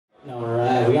All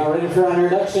right, we are ready for our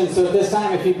introduction, so at this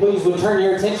time, if you please would turn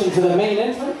your attention to the main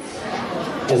entrance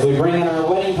as we bring in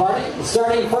our wedding party.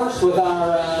 Starting first with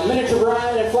our miniature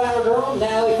bride and flower girl,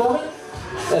 Natalie Furman,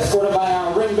 escorted by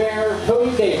our ring bearer,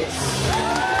 Cody Davis.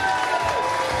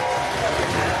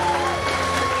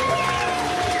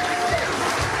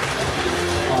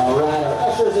 All right,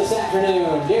 our ushers this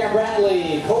afternoon, Darren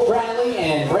Bradley, Cole Bradley,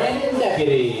 and Brandon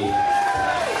Deputy.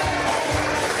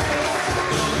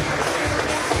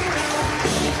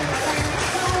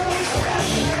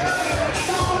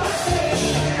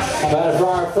 About for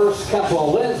our first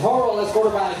couple, Liz Horrell,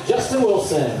 escorted by Justin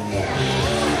Wilson.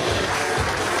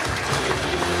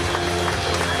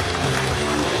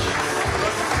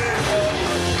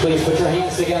 Please put your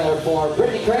hands together for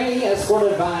Brittany Crane,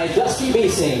 escorted by Dusty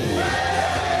Beesing.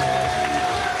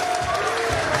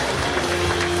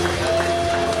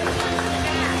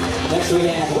 Next we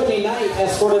have Whitney Knight,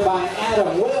 escorted by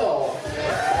Adam Will.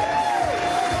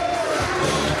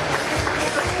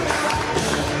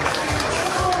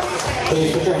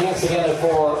 Please put your hands together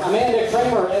for Amanda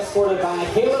Kramer, escorted by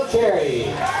Caleb Cherry.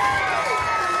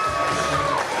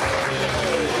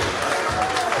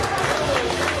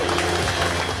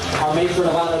 Our matron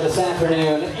of honor this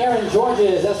afternoon, Aaron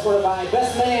Georges, escorted by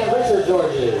best man Richard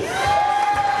Georges.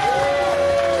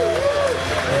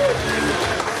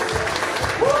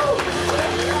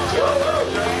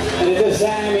 And at this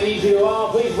time, we need you to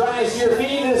all please rise to your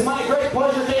feet. It is my great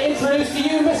pleasure to introduce to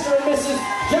you Mr. and Mrs.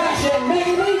 Josh and Megan.